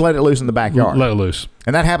 so he just let it loose in the backyard. Let it loose.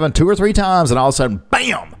 And that happened 2 or 3 times, and all of a sudden,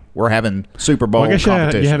 bam, we're having Super Bowl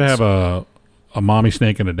competitions. You had to have a mommy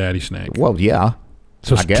snake and a daddy snake. Well, yeah.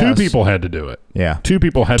 So I guess. 2 people had to do it. Yeah. 2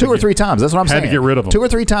 people had 2 to or 3 times. That's what I'm saying. Had to get rid of them. 2 or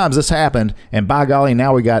 3 times this happened, and by golly,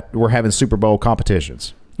 now we're having Super Bowl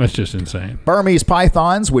competitions. That's just insane. Burmese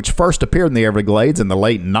pythons, which first appeared in the Everglades in the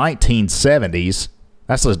late 1970s,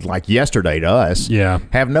 that's like yesterday to us,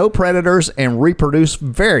 have no predators and reproduce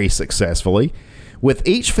very successfully, with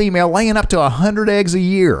each female laying up to 100 eggs a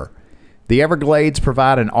year. The Everglades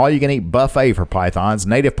provide an all-you-can-eat buffet for pythons.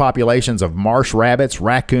 Native populations of marsh rabbits,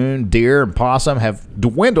 raccoon, deer, and possum have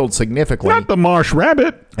dwindled significantly. Not the marsh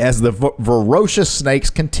rabbit. As the ferocious snakes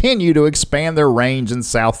continue to expand their range in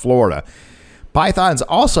South Florida. Pythons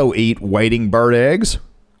also eat wading bird eggs.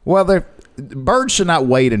 Well, birds should not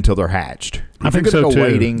wait until they're hatched. I think so, too.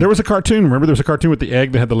 Wading, there was a cartoon. Remember, there was a cartoon with the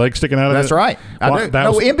egg that had the leg sticking out of it? That's right.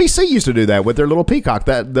 NBC used to do that with their little peacock.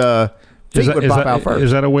 The feet would pop out first.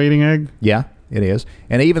 Is that a wading egg? Yeah, it is.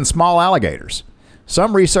 And even small alligators.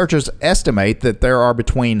 Some researchers estimate that there are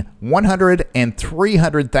between 100 and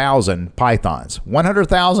 300,000 pythons.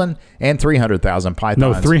 100,000 and 300,000 pythons.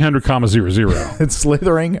 No, 300,000. It's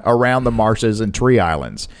slithering around the marshes and tree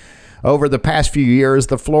islands. Over the past few years,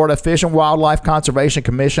 the Florida Fish and Wildlife Conservation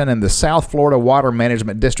Commission and the South Florida Water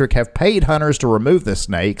Management District have paid hunters to remove the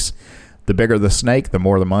snakes. The bigger the snake, the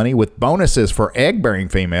more the money, with bonuses for egg-bearing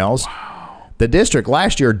females. Wow. The district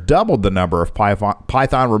last year doubled the number of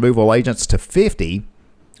python removal agents to 50,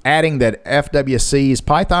 adding that FWC's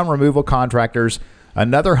python removal contractors,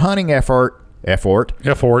 another hunting effort.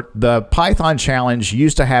 The Python Challenge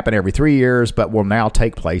used to happen every 3 years, but will now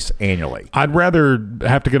take place annually. I'd rather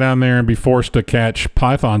have to go down there and be forced to catch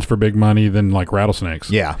pythons for big money than like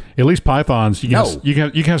rattlesnakes. Yeah. At least pythons, you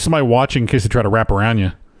can have somebody watching in case they try to wrap around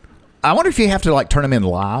you. I wonder if you have to like turn them in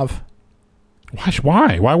live.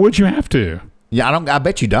 Why? Why would you have to? Yeah, I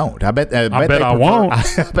bet you don't. I bet I won't.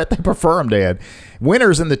 I bet they prefer them dead.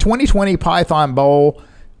 Winners in the 2020 Python Bowl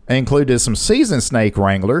included some seasoned snake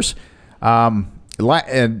wranglers.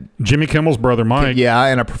 Jimmy Kimmel's brother, Mike. Yeah,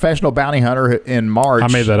 and a professional bounty hunter in March. I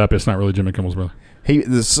made that up. It's not really Jimmy Kimmel's brother.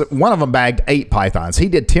 One of them bagged 8 pythons. He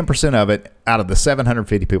did 10% of it out of the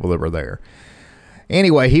 750 people that were there.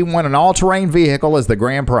 Anyway, he won an all-terrain vehicle as the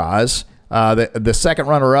grand prize. The second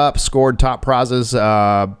runner-up scored top prizes,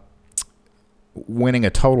 winning a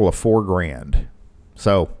total of $4,000.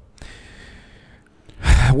 So,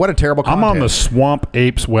 what a terrible contest. I'm on the Swamp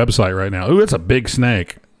Apes website right now. Ooh, it's a big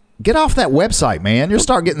snake. Get off that website, man. You'll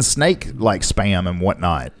start getting snake like spam and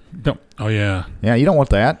whatnot. Oh yeah. Yeah, you don't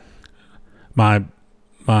want that. My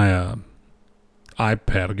iPad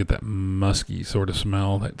will get that musky sort of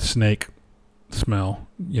smell, that snake smell.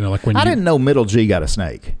 You know, like when I didn't know Middle G got a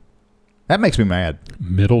snake. That makes me mad.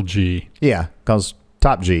 Middle G. Yeah, because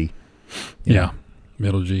top G. Yeah,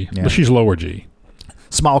 middle G. Yeah. But she's lower G.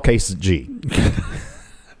 Small case G.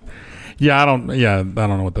 I don't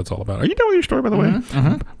know what that's all about. Are you telling your story, by the way?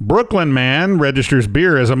 Mm-hmm. Brooklyn man registers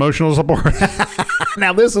beer as emotional support.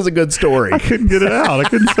 Now, this is a good story. I couldn't get it out. I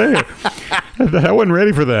couldn't say it. I wasn't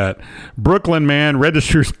ready for that. Brooklyn man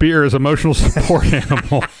registers beer as emotional support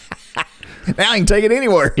animal. Now I can take it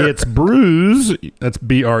anywhere. It's Brews. That's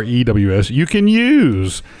BREWS. You can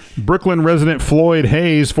use. Brooklyn resident Floyd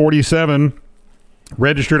Hayes, 47,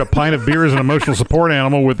 registered a pint of beer as an emotional support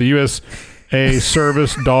animal with the USA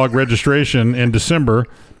Service Dog registration in December.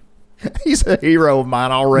 He's a hero of mine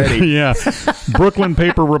already. Yeah. Brooklyn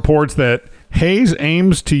paper reports that Hayes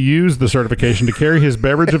aims to use the certification to carry his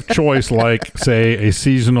beverage of choice, like, say, a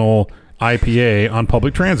seasonal IPA, on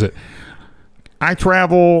public transit. I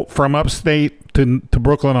travel from upstate to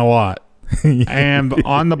Brooklyn a lot. And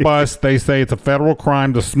on the bus, they say it's a federal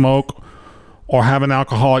crime to smoke or have an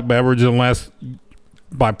alcoholic beverage unless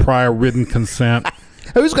by prior written consent.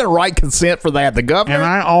 Who's going to write consent for that? The governor? And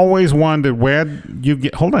I always wondered where you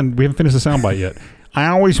get... Hold on. We haven't finished the soundbite yet. I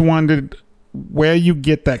always wondered where you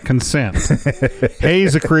get that consent.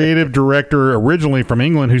 Hayes, a creative director originally from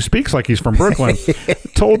England who speaks like he's from Brooklyn,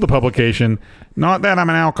 told the publication, "Not that I'm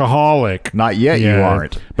an alcoholic." Not yet, you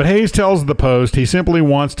aren't. But Hayes tells the Post he simply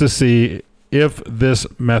wants to see if this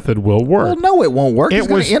method will work. Well, no, it won't work. It's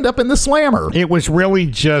going to end up in the slammer. It was really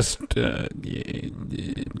just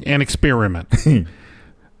an experiment.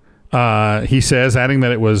 He says, adding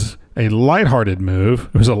that it was a lighthearted move.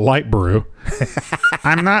 It was a light brew.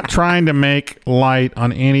 I'm not trying to make light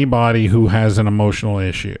on anybody who has an emotional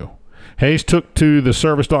issue. Hayes took to the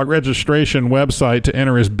service dog registration website to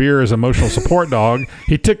enter his beer as emotional support dog.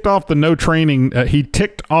 He ticked off the no training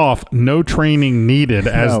needed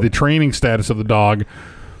as the training status of the dog,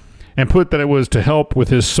 and put that it was to help with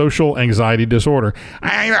his social anxiety disorder.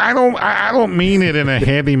 I don't mean it in a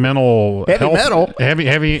heavy mental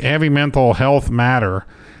heavy mental health matter.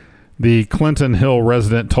 The Clinton Hill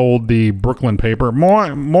resident told the Brooklyn paper,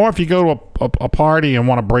 more if you go to a party and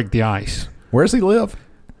want to break the ice. Where does he live?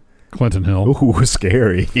 Clinton Hill. Ooh,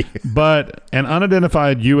 scary. But an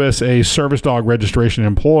unidentified USA service dog registration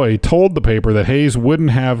employee told the paper that Hayes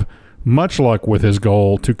wouldn't have much luck with his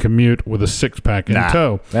goal to commute with a six-pack in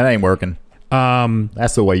tow. That ain't working.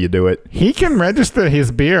 That's the way you do it. He can register his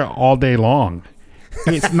beer all day long.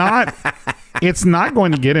 It's not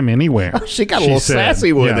going to get him anywhere. Oh, she got a little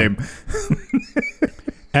sassy with him.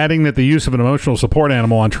 Adding that the use of an emotional support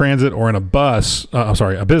animal on transit or in a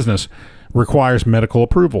business requires medical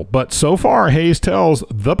approval. But so far, Hayes tells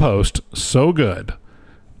the Post, so good.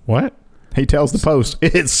 What? He tells the Post,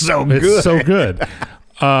 it's so good. It's so good.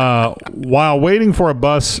 While waiting for a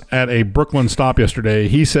bus at a Brooklyn stop yesterday,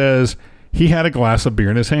 he says he had a glass of beer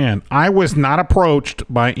in his hand. I was not approached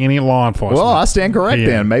by any law enforcement. Well, I stand correct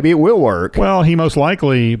then. Maybe it will work. Well, he most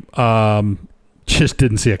likely just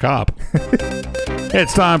didn't see a cop.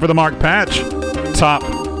 It's time for the Mark Patch Top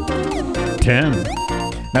 10.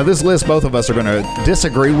 Now, this list both of us are going to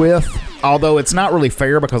disagree with, although it's not really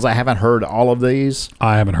fair because I haven't heard all of these.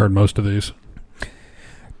 I haven't heard most of these.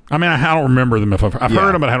 I mean, I don't remember them. I've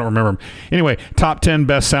heard them, but I don't remember them. Anyway, top 10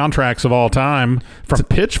 best soundtracks of all time from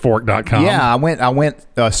Pitchfork.com. Yeah, I went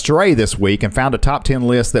astray this week and found a top 10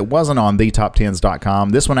 list that wasn't on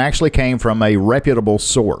thetop10s.com. This one actually came from a reputable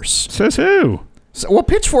source. Says who? Well,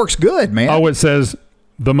 Pitchfork's good, man. Oh, it says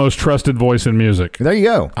the most trusted voice in music. There you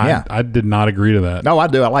go. I did not agree to that. No, I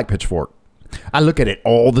do. I like Pitchfork. I look at it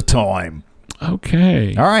all the time.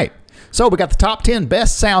 Okay. All right. So we got the top 10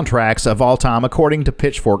 best soundtracks of all time according to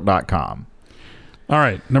Pitchfork.com. All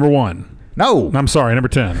right. Number 1. No. I'm sorry. Number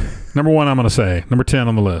 10. Number 1, I'm going to say. Number 10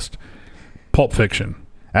 on the list. Pulp Fiction.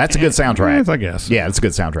 That's a good soundtrack. I guess. Yeah, it's a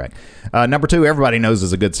good soundtrack. Number 2, everybody knows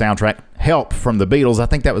is a good soundtrack. Help from the Beatles. I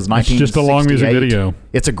think that was 1968. It's just a long music video.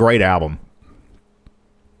 It's a great album.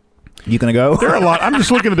 You gonna go? There are a lot. I'm just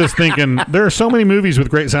looking at this thinking there are so many movies with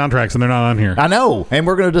great soundtracks and they're not on here. I know, and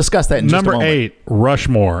we're going to discuss that in just a moment. Number 8,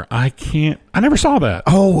 Rushmore. I never saw that.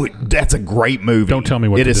 Oh, that's a great movie. Don't tell me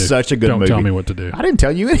what to do. It is such a good movie. Don't tell me what to do. I didn't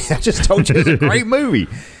tell you anything. I just told you it's a great movie.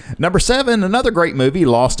 Number 7, another great movie,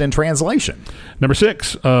 Lost in Translation. Number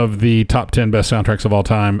 6 of the top 10 best soundtracks of all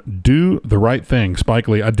time, Do the Right Thing, Spike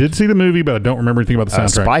Lee. I did see the movie, but I don't remember anything about the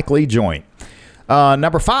soundtrack. Spike Lee joint.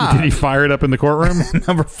 Number 5. Did he fire it up in the courtroom?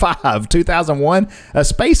 Number 5, 2001, A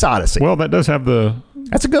Space Odyssey. Well, that does have the...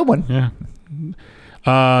 That's a good one.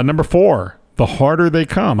 Yeah. Number 4, The Harder They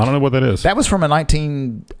Come. I don't know what that is. That was from a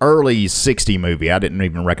early 60 movie. I didn't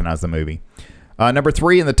even recognize the movie. Number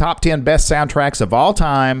 3 in the top 10 best soundtracks of all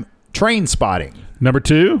time, Trainspotting. Number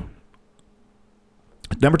 2?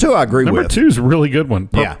 Number 2, I agree with. Number 2 is a really good one.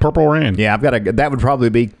 Purple Rain. Yeah, that would probably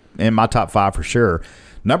be in my top 5 for sure.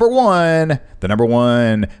 Number 1, the number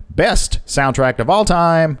 1 best soundtrack of all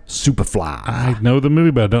time, Superfly. I know the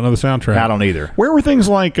movie, but I don't know the soundtrack. I don't either. Where were things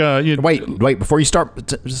like... Wait, before you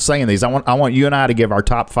start saying these, I want you and I to give our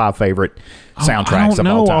top 5 favorite soundtracks of all time. I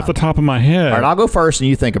don't know off the top of my head. All right, I'll go first and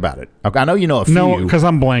you think about it. Okay, I know you know a few. No, because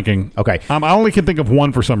I'm blanking. Okay. I only can think of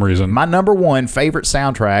one for some reason. My number 1 favorite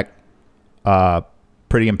soundtrack,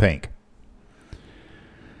 Pretty in Pink.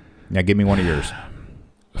 Now give me one of yours.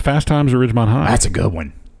 Fast Times at Ridgemont High. That's a good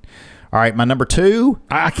one. All right, my number 2.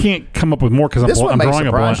 I can't come up with more because I'm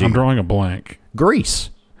drawing a blank.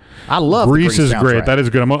 Grease. I love Grease. The Grease is soundtrack. Great. That is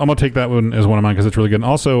good. I'm going to take that one as one of mine because it's really good. And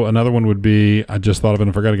also another one would be I just thought of it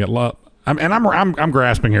and forgot to get love. I'm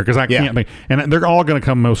grasping here because I can't think. And they're all going to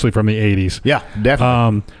come mostly from the 80s. Yeah,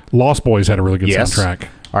 definitely. Lost Boys had a really good soundtrack.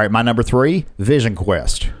 All right, my number 3, Vision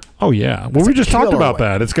Quest. Oh, yeah. Well, we just talked about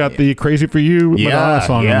that. It's got the Crazy for You Madonna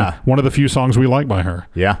song. Yeah. One of the few songs we like by her.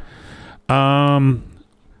 Yeah.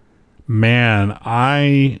 Man,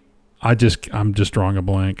 I'm just drawing a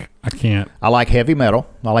blank. I can't. I like heavy metal.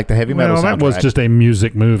 I like the heavy metal soundtrack. That was just a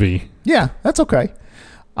music movie. Yeah, that's okay.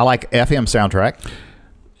 I like FM soundtrack.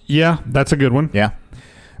 Yeah, that's a good one. Yeah.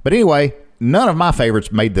 But anyway, none of my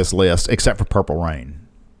favorites made this list except for Purple Rain.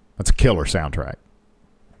 That's a killer soundtrack.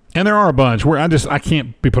 And there are a bunch where I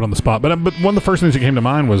can't be put on the spot. But one of the first things that came to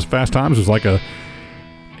mind was Fast Times was like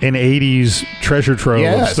an 80s treasure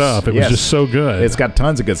trove of stuff. It was just so good. It's got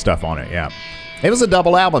tons of good stuff on it, yeah. It was a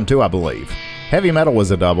double album, too, I believe. Heavy Metal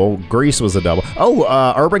was a double. Grease was a double.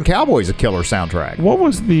 Urban Cowboy's a killer soundtrack. What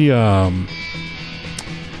was the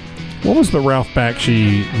Ralph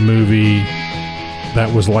Bakshi movie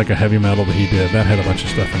that was like a Heavy Metal that he did? That had a bunch of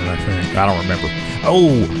stuff in it, I think. I don't remember.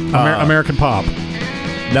 American Pop.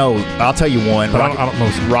 No, I'll tell you one. I don't know.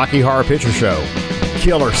 Rocky Horror Picture Show.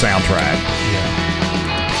 Killer soundtrack.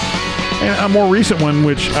 And a more recent one,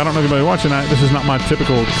 which I don't know if anybody watching. This is not my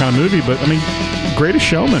typical kind of movie, but I mean, Greatest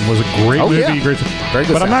Showman was a great movie. Yeah. Very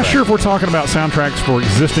good but I'm not sure if we're talking about soundtracks for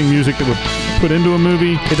existing music that would put into a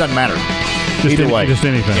movie. It doesn't matter. Either way. Just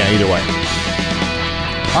anything. Yeah, either way.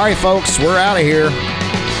 All right, folks, we're out of here.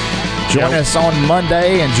 Join us on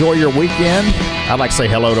Monday. Enjoy your weekend. I'd like to say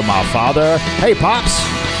hello to my father. Hey, Pops.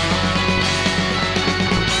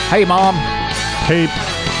 Hey, Mom. Hey,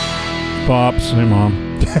 Pops. Hey, Mom.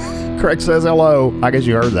 Craig says hello. I guess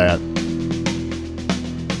you heard that.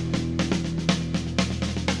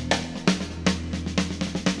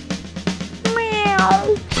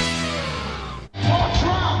 Meow.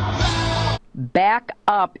 Back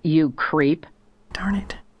up, you creep. Darn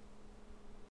it.